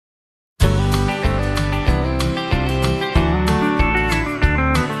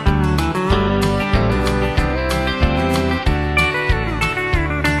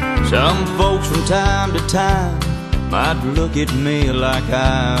Some folks from time to time might look at me like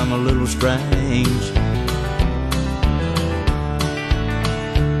I'm a little strange,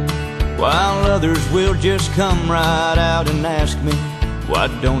 while others will just come right out and ask me, why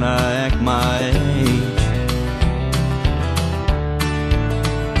don't I act my age?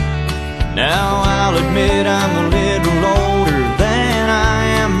 Now I'll admit I'm a little older than I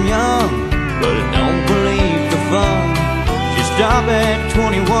am young, but I don't believe the fun should stop at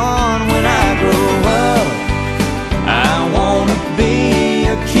 21 when I grow up. I wanna be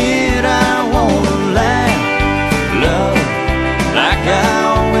a kid, I wanna laugh, love like I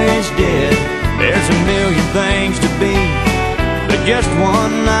always did. There's a million things to be, but just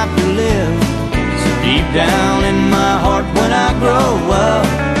one life to live. So deep down in my heart when I grow up,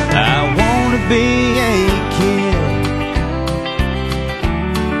 I wanna be a kid.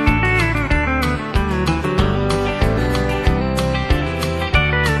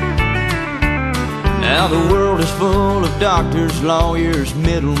 Now the world is full of doctors, lawyers,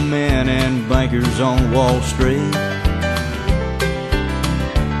 middlemen, and bankers on Wall Street,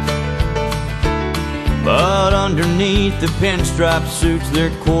 but underneath the pinstripe suits, they're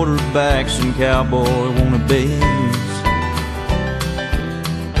quarterbacks and cowboy wannabes.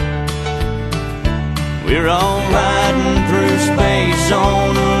 We're all riding through space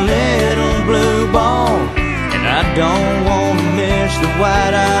on a little blue ball, and I don't want to miss the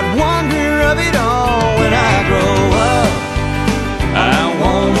wide-eyed wonder of it all. When I grow up, I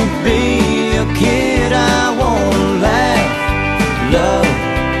want to be a kid, I want to laugh, love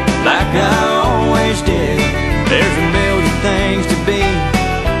like I always did. There's a million things to be,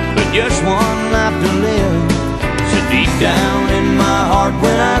 but just one life to live. So deep down in my heart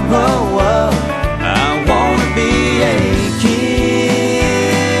when I grow up, I wanna be a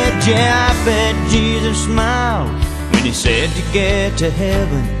kid. Yeah, I bet Jesus smiled when he said to get to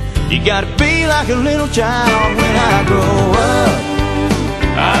heaven, you gotta be like a little child. When I grow up,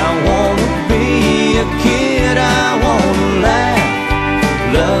 I wanna be a kid, I wanna laugh,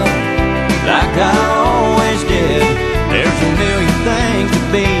 love like I always did. There's a million things to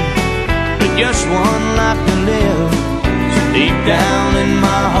be, but just one life to live. So deep down in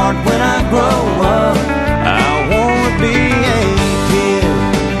my heart when I grow up, I wanna be a kid.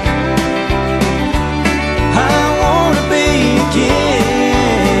 I wanna be a kid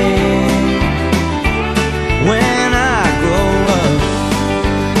when I grow up.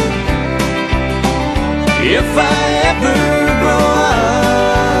 If I ever